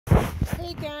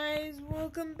Hey guys,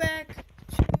 welcome back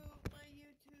to my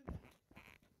YouTube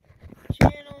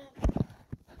channel.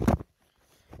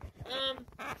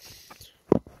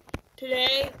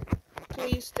 Today,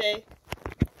 please stay.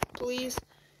 Please.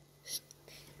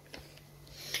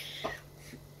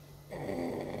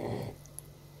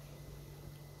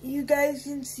 You guys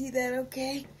can see that,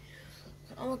 okay?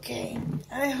 Okay,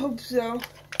 I hope so.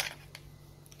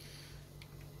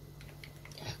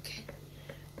 Okay.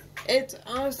 It's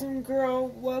Awesome Girl.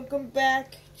 Welcome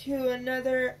back to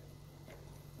another...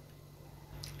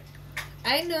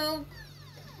 I know,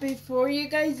 before you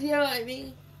guys yell at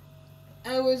me,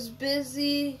 I was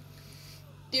busy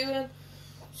doing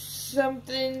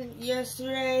something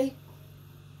yesterday.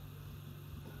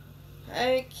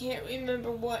 I can't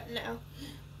remember what now.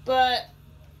 But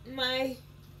my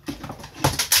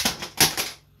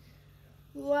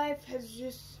life has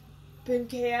just been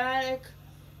chaotic.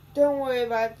 Don't worry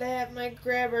about that. My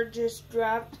grabber just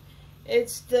dropped.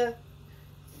 It's the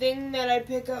thing that I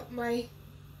pick up my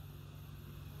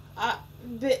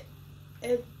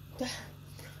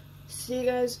see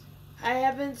guys, I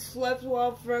haven't slept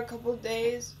well for a couple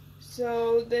days,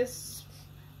 so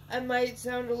I might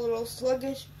sound a little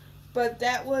sluggish, but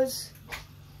that was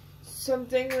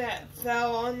something that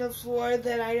fell on the floor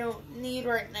that I don't need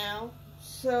right now.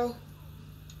 So,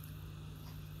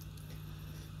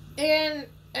 and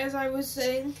as I was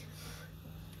saying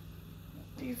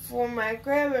before my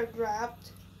grabber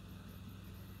dropped,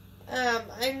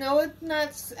 I know it's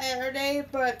not Saturday,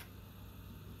 but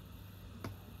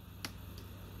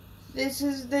this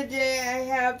is the day I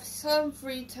have some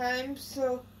free time,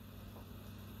 so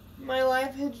my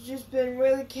life has just been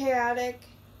really chaotic,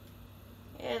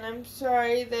 and I'm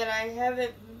sorry that I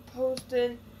haven't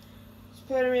posted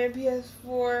Spider-Man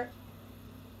PS4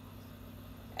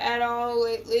 at all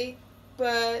lately,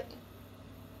 but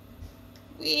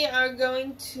we are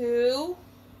going to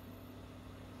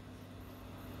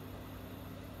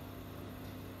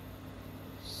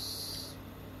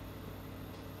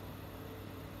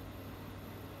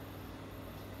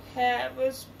have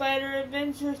a spider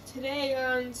adventure today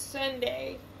on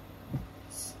Sunday.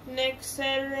 Next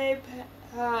Saturday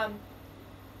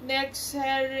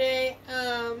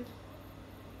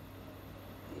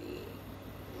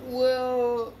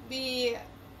will be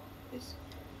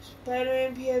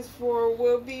Spider-Man PS4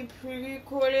 will be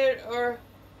pre-recorded or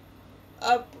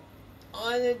up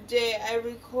on the day I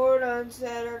record on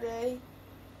Saturday.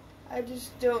 I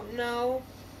just don't know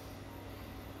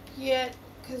yet,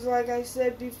 because like I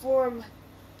said before,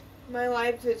 my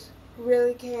life is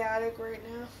really chaotic right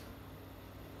now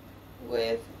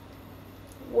with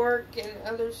work and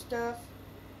other stuff.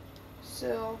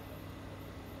 So,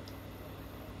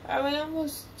 are we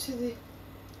almost to the...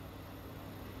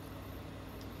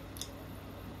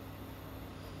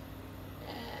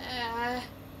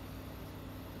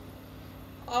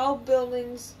 all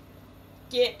buildings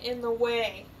get in the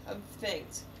way of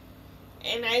things.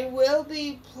 And I will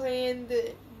be playing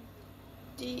the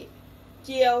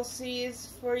DLCs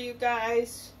for you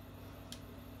guys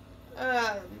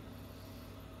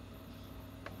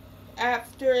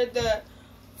after the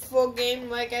full game,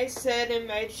 like I said in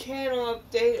my channel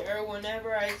update, or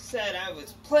whenever I said I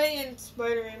was playing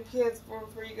Spider-Man PS4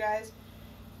 for you guys.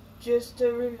 Just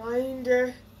a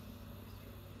reminder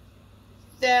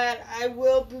that I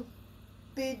will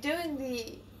be doing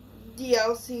the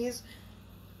DLCs,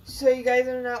 so you guys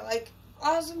are not like,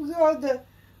 Awesome Girl, the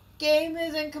game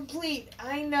isn't complete.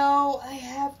 I know,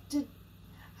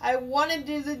 I want to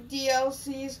do the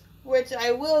DLCs, which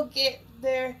I will get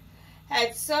there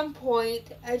at some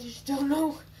point. I just don't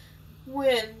know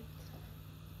when.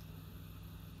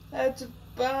 That's a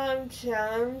bomb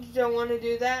challenge. Don't want to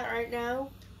do that right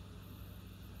now.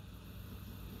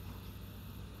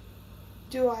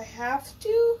 Do I have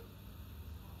to?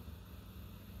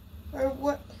 Or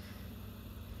what?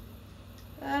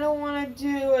 I don't want to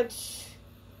do a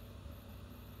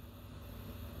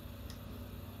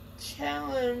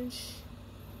challenge.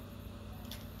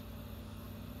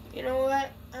 You know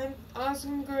what? I'm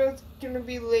Awesome Girl's gonna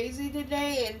be lazy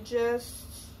today and just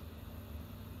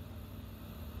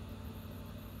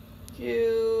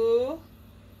do...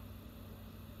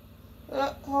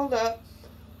 Oh, hold up.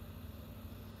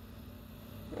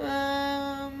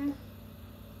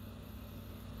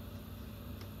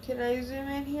 Can I zoom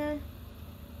in here?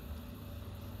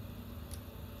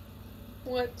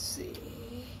 Let's see.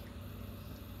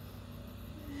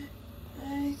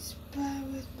 I spy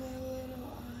with my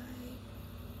little eye.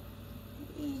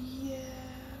 Yeah.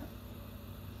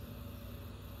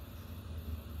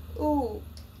 Ooh.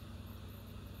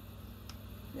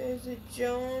 There's a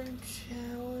Joan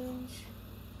challenge.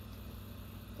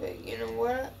 you know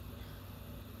what?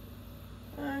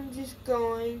 I'm just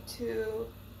going to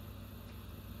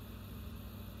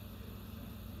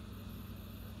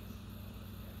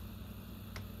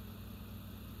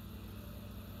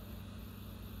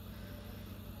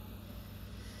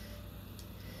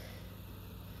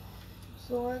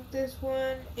select this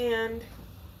one and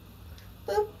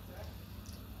boop.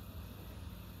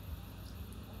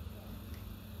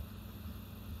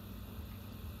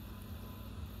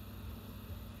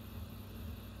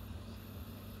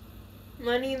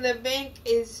 Money in the Bank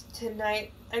is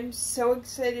tonight. I'm so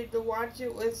excited to watch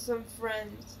it with some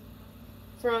friends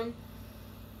from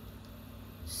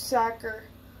soccer.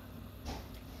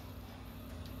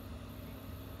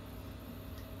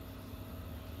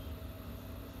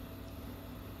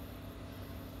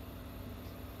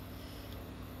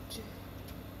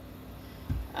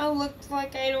 Oh, looks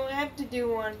like I don't have to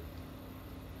do one.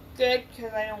 Good,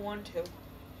 because I don't want to.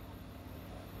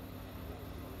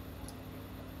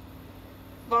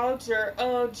 Voucher.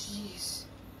 Oh, jeez.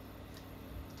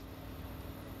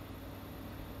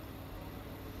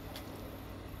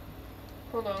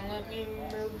 Hold on, let me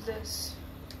remove this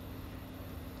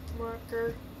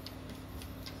marker.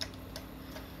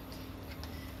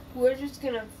 We're just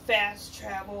gonna fast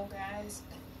travel, guys.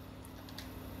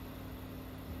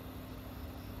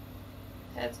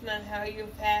 That's not how you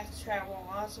fast travel,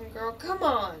 awesome girl. Come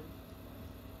on!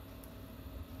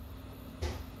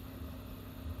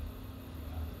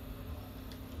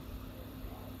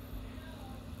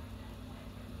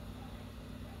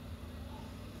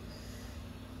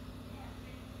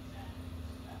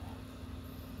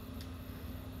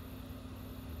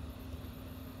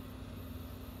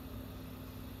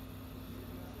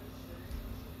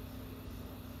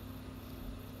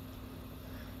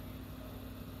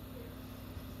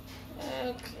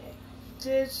 Okay,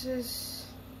 this is...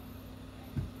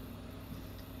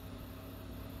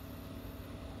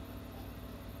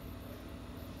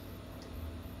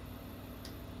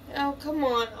 Oh, come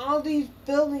on, all these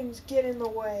buildings get in the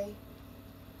way.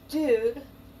 Dude.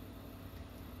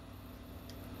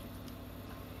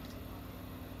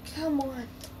 Come on.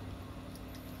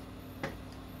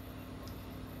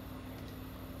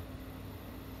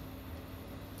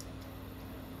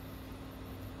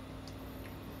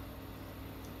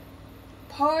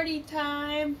 Party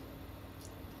time.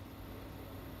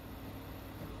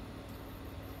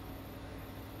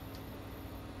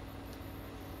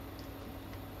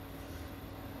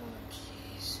 Oh,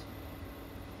 jeez.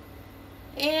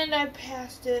 And I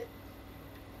passed it.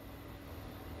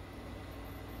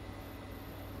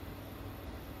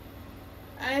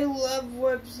 I love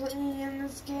web slinging in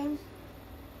this game.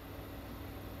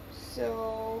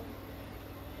 So,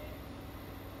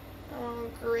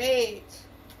 oh, great.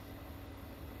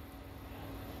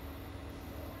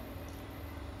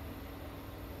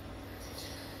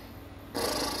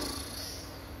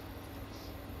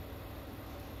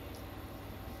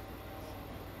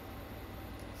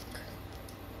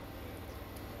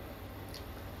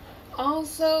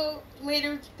 Also,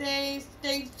 later today,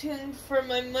 stay tuned for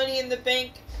my Money in the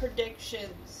Bank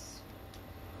predictions.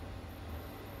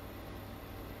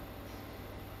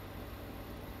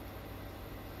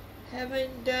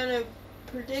 Haven't done a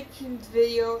predictions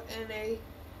video in a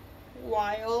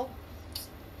while,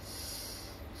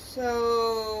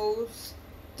 so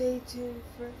stay tuned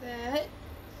for that.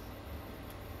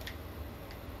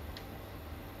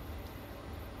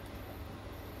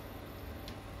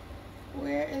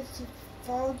 Where is the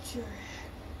voucher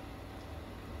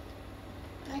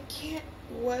at? I can't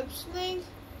web sling?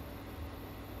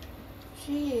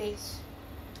 Jeez.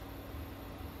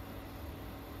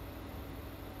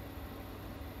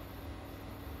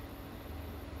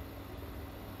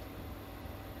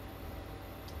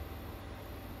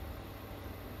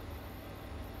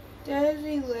 There's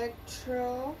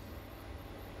Electro.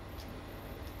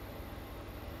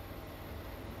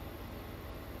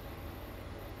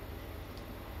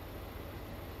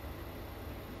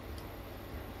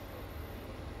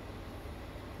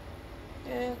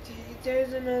 Okay,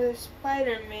 there's another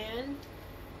Spider-Man.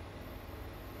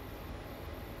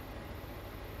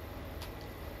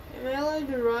 Am I allowed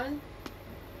to run?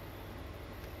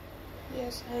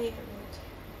 Yes, I am.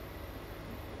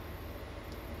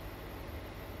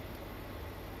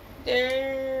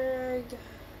 There we go.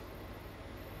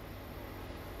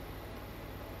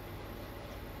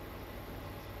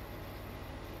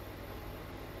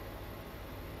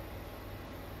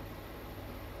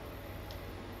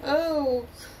 Oh.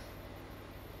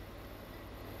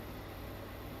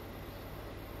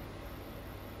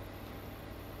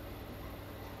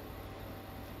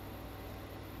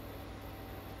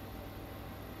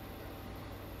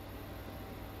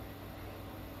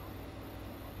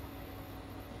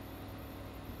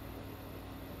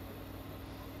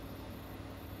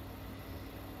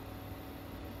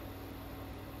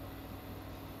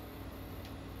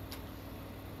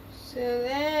 So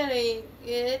that ain't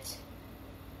it.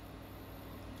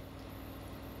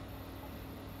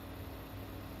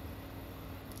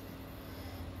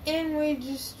 And we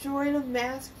destroyed a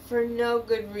mask for no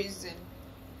good reason.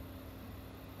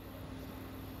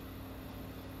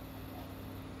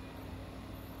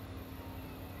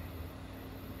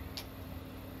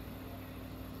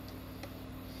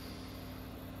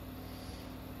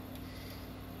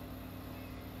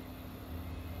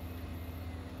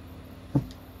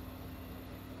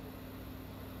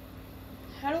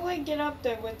 How do I get up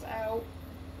there without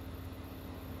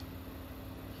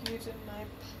using my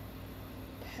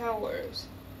powers?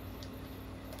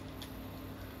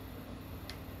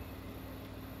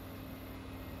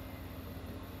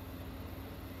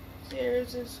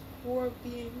 There's a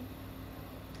scorpion.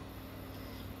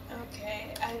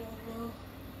 Okay, I don't know.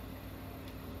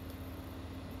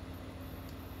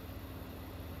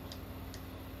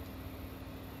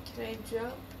 Can I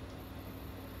jump?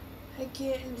 I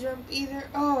can't jump either.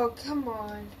 Oh, come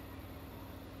on.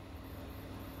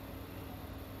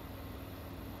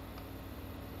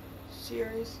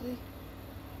 Seriously?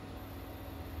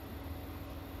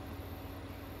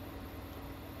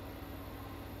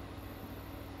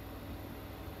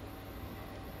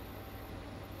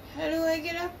 How do I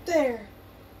get up there?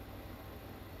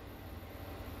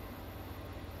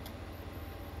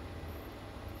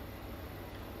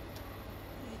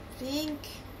 I think...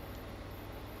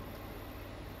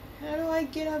 How do I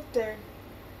get up there?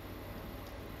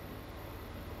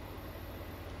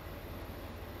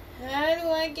 How do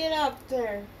I get up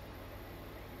there?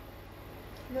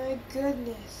 My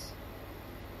goodness.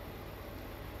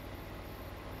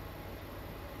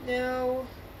 No.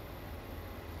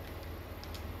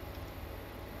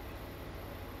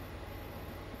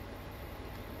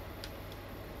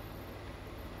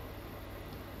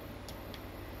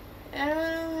 I don't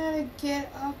know how to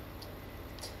get up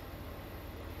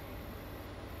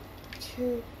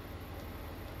to...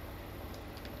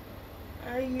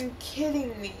 Are you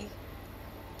kidding me?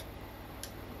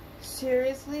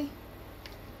 Seriously?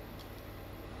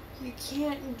 You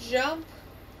can't jump?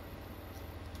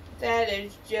 That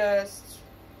is just...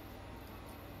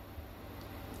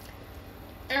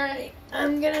 Alright,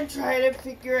 I'm gonna try to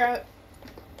figure out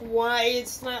why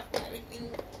it's not letting me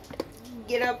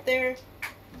get up there.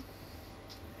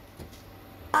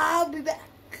 I'll be back.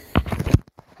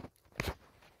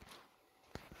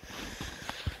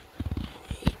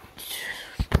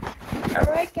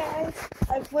 Alright guys,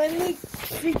 I finally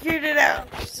figured it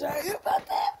out. Sorry about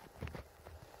that.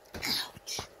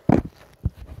 Ouch.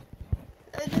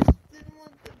 I just didn't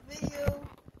want the video.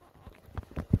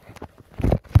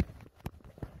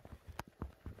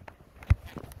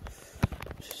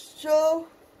 So,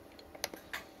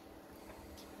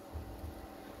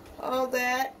 all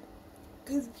that,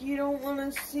 because you don't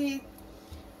want to see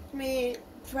me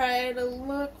try to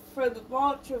look for the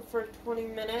vulture for 20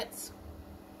 minutes.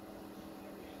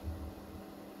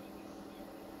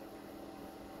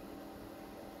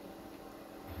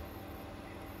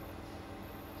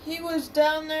 He was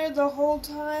down there the whole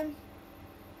time?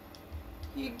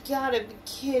 You gotta be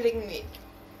kidding me.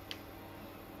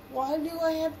 Why do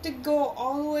I have to go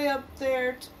all the way up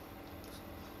there to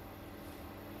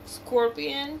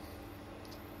Scorpion?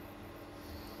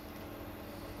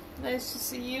 Nice to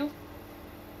see you.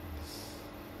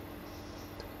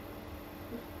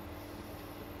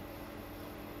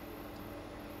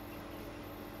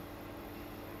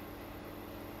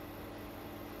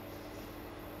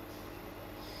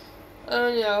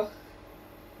 Oh no.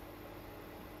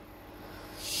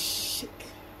 Shit.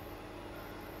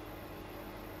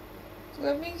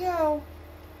 Let me go.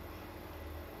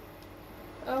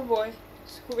 Oh boy.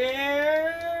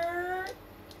 Square.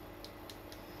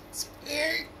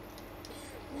 Square.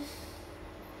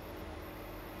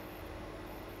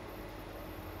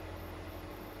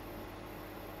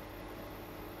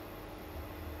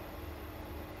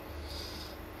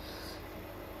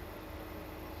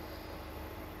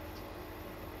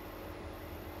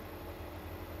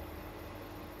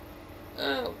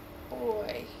 Oh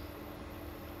boy.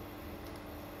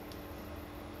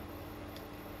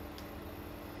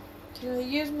 Can I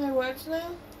use my webs now?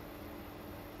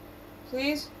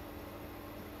 Please?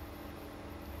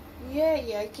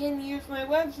 Yay, I can use my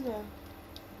webs now.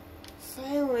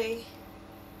 Finally.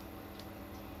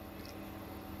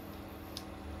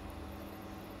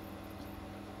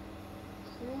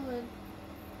 Come on.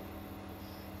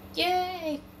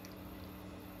 Yay!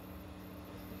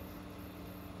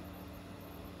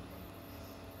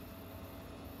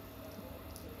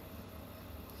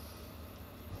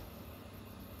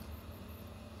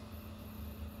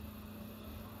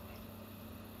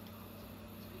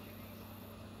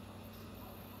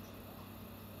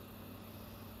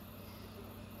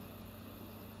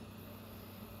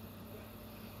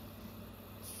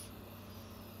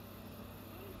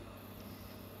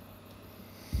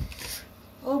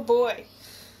 Oh boy.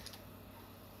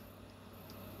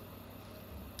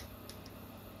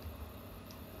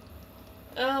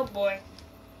 Oh boy.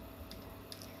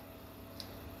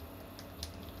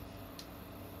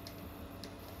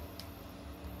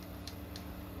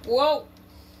 Whoa.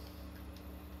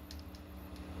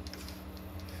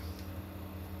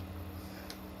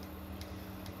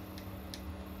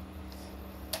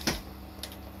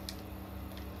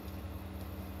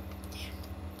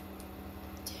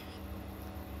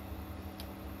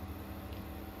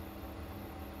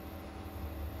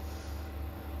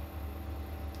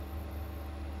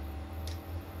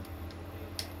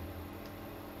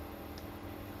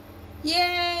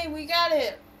 Yay, we got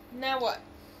it. Now what?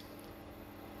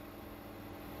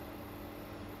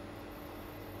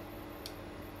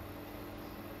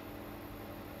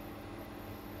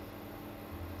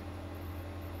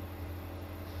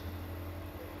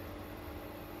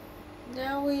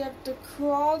 Now we have to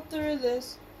crawl through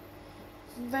this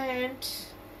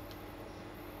vent.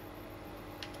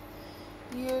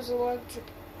 Use electric.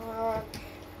 Okay.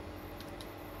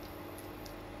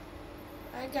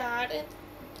 I got it.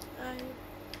 I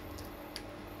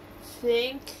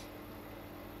think.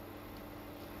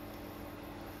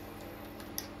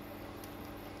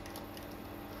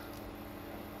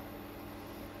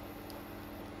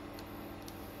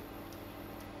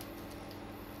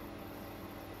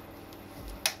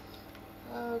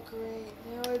 Oh great,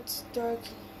 now it's dark.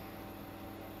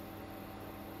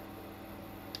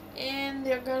 And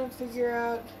they're gonna figure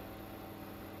out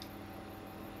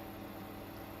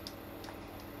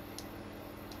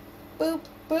boop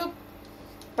boop.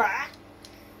 Bye.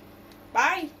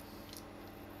 Bye.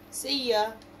 See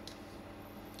ya.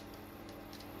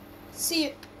 See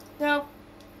ya. No.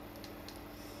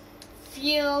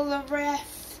 Feel the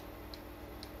wrath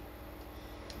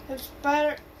of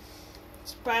spider.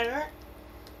 Spider.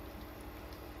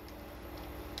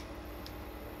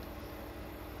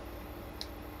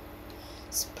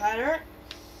 Spider.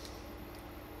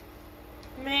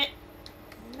 Man.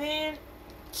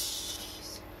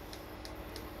 Jeez.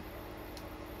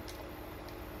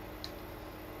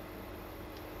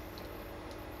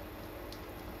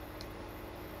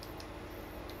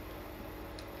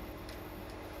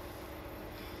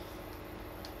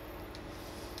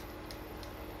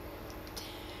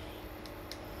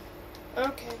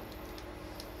 Okay.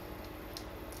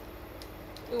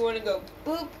 We want to go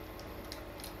boop.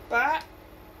 Bye.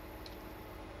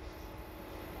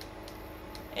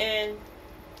 And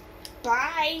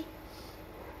bye.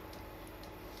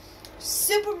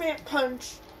 Superman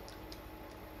punch.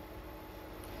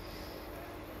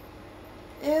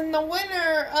 And the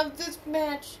winner of this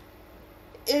match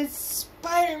is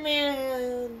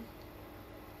Spider-Man.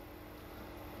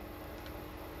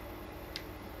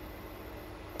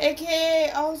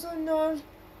 AKA also known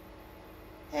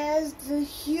as the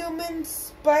Human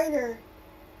Spider.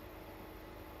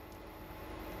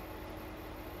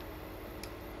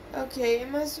 Okay,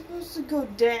 am I supposed to go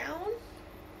down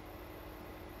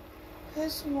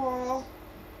this wall?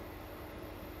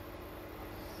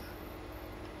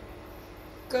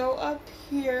 Go up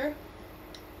here.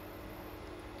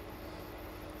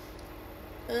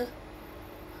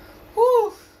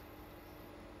 Whew.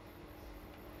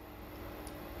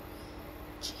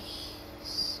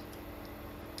 Jeez.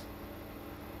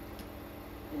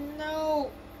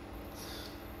 No.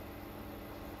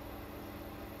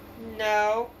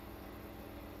 No.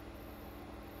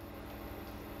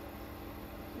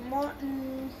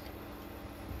 Martin.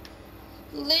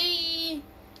 Lee.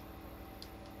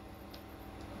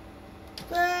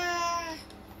 Ah.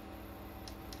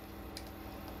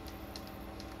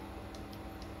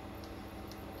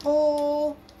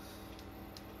 Oh.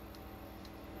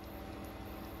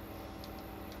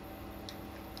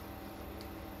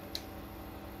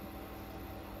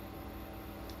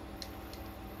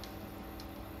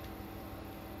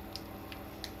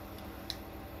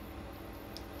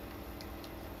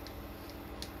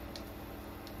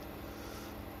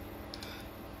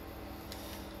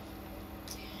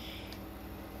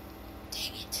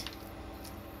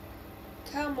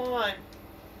 Come on.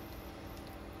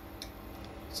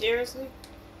 Seriously?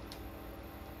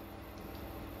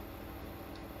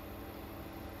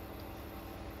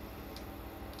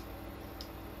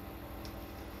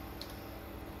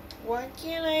 Why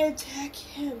can't I attack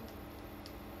him?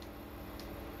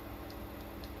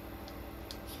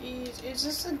 Jeez, is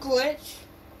this a glitch?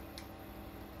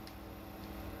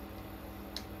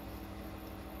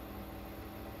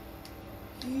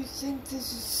 You think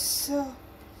this is so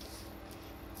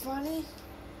funny?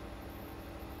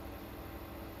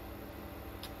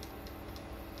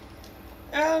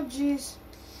 Oh, jeez.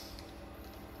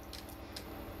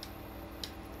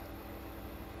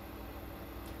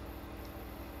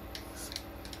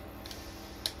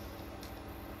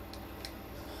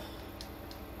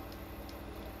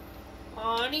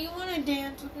 Aw, do you want to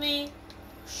dance with me?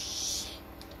 Shit.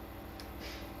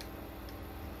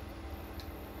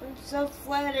 I'm so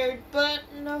flattered, but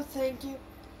no thank you.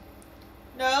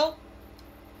 No.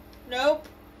 Nope.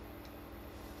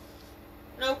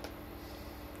 Nope.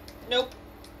 Nope.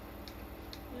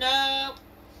 Nope.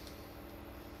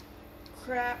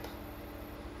 Crap.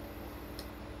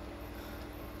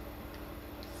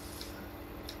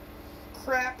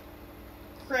 Crap.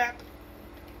 Crap.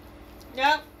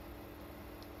 Nope.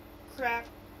 Crap.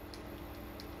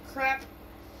 Crap.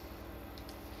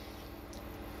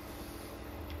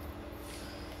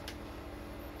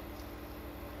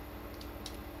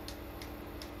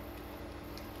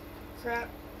 Crap.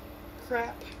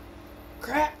 Crap.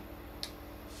 Crap.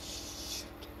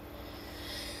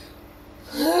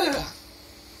 Ugh.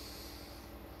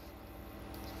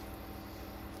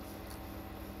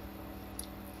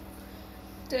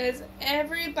 Does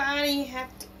everybody have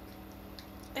to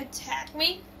attack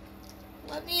me?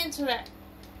 Let me answer that.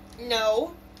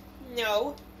 No.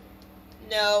 No.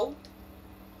 No.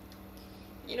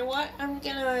 You know what? I'm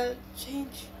gonna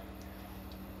change.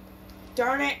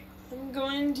 Darn it. I'm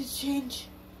going to change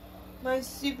my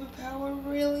superpower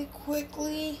really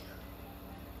quickly.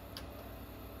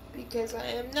 Because I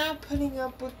am not putting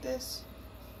up with this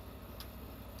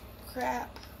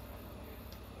crap.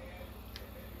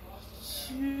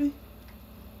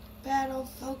 Battle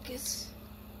focus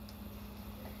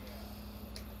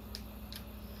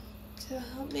to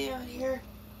help me out here.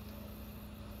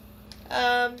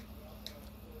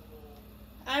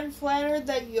 I'm flattered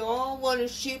that you all want to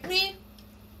shoot me,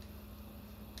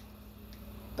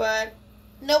 but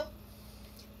nope.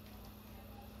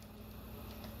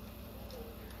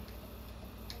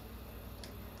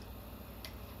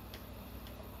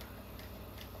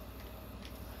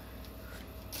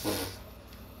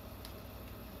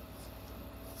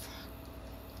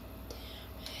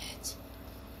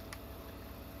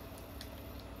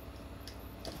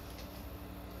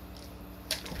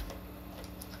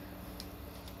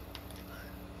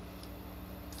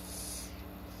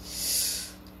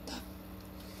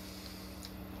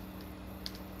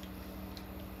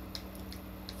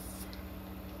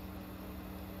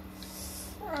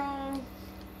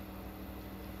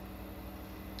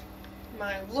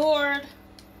 My lord.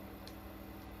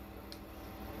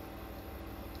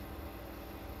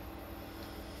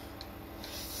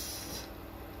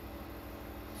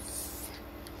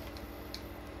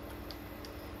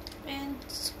 And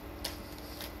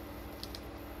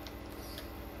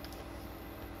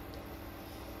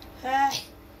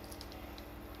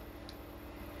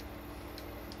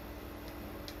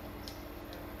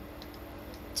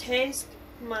taste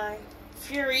my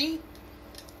fury.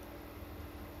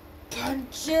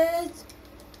 Punches.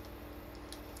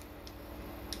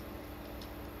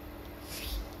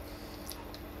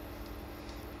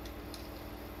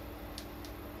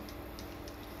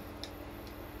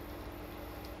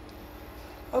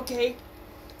 Okay.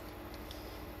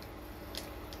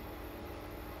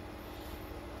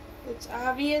 It's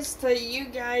obvious that you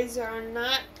guys are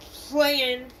not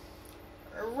playing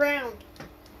around.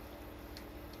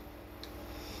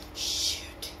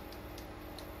 Shoot.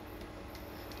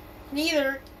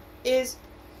 Neither is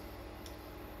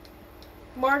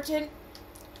Martin.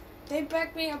 They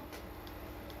backed me up.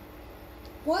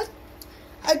 What?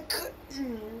 I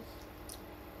couldn't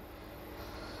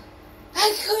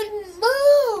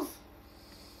move.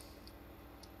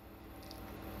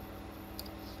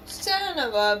 Son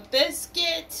of a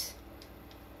biscuit.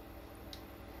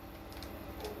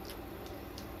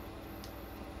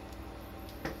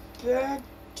 But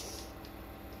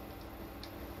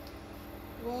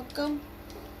welcome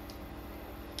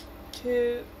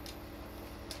to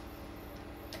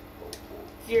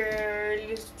your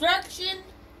destruction.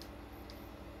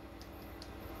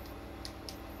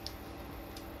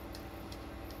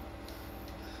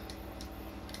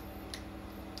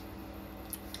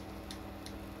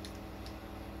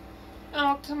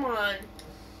 Oh, come on.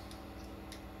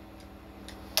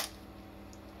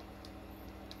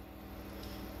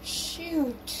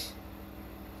 Shoot.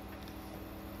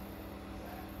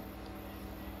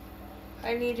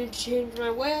 I need to change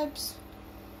my webs.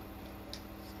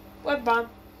 Web bomb.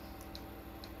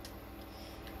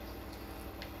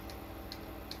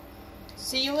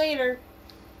 See you later.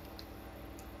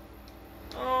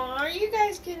 Oh, are you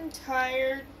guys getting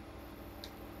tired?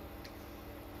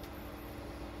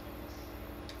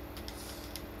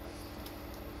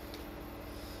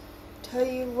 Tell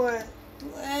you what,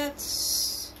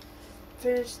 let's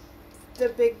finish the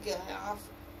big guy off.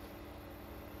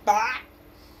 Bah!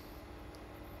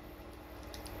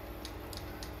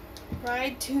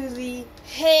 Right to the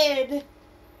head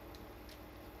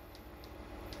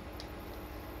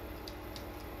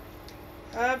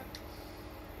Up.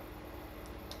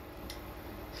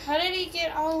 How did he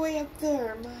get all the way up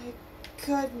there? My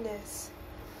goodness.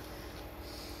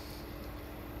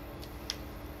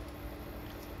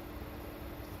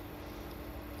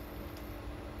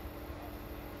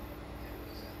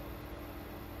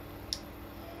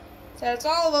 That's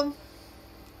all of them.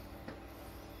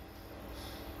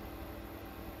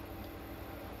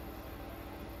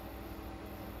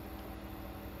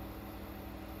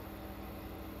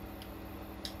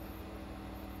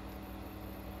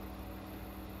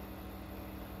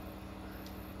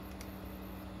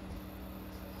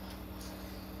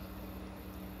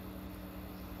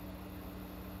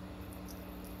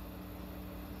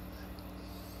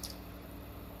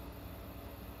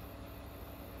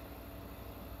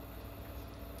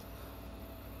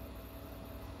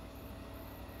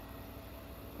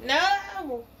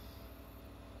 No!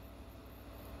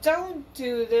 Don't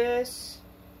do this.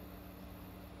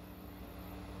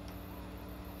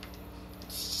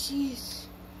 Jeez.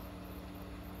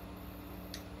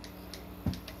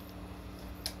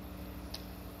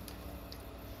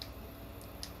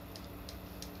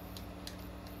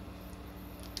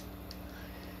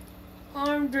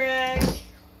 Arm drag.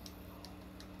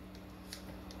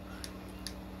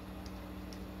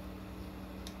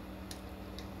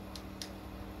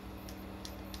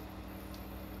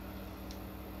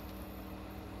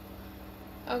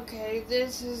 Okay,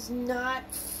 this is not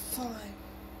fun.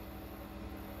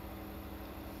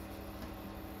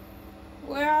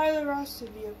 Where are the rest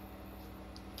of you?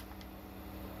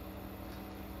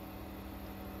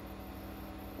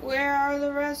 Where are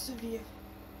the rest of you?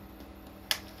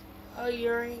 Oh,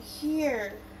 you're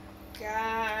here.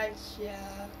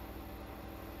 Gotcha.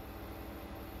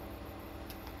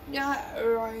 Not a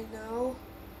rhino.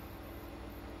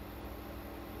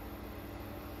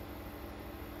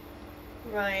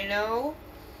 Rhino.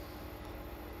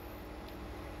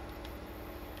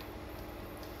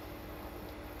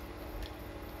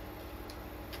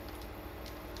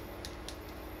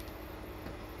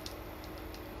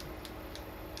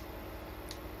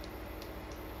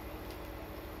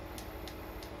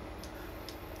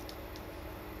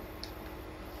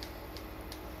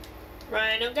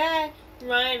 Rhino guy,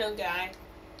 Rhino guy.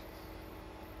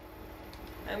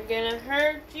 I'm gonna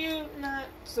hurt you, not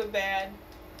so bad.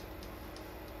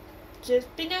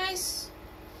 Just be nice.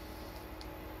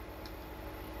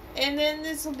 And then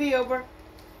this will be over.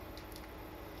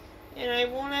 And I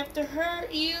won't have to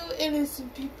hurt you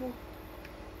innocent people.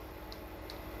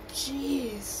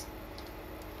 Jeez.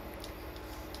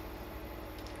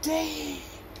 Dang.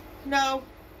 No.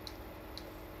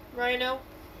 Rhino.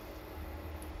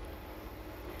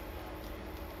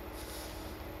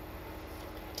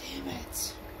 Damn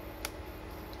it.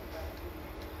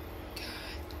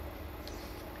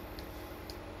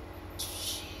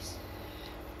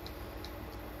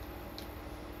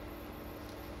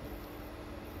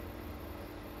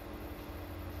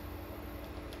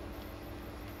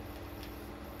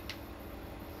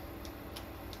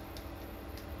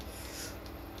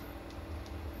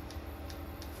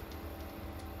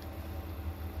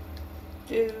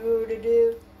 Do do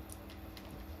do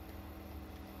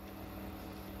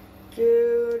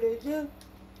do do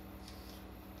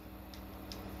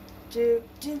do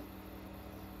do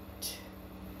do.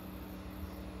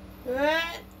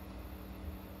 What?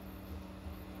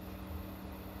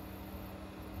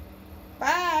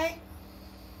 Bye.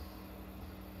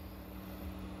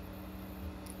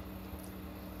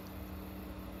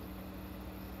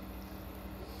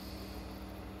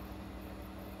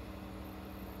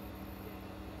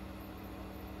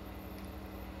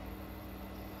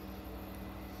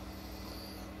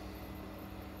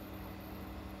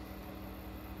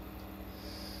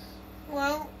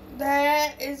 Well,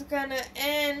 that is gonna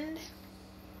end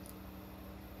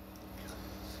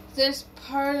this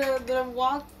part of the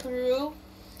walkthrough.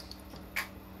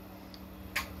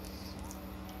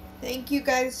 Thank you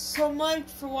guys so much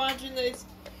for watching this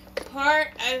part.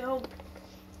 I hope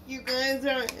you guys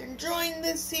are enjoying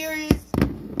this series.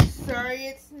 Sorry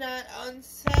it's not on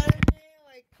Saturday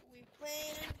like we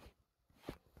planned.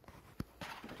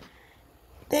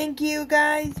 Thank you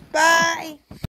guys. Bye.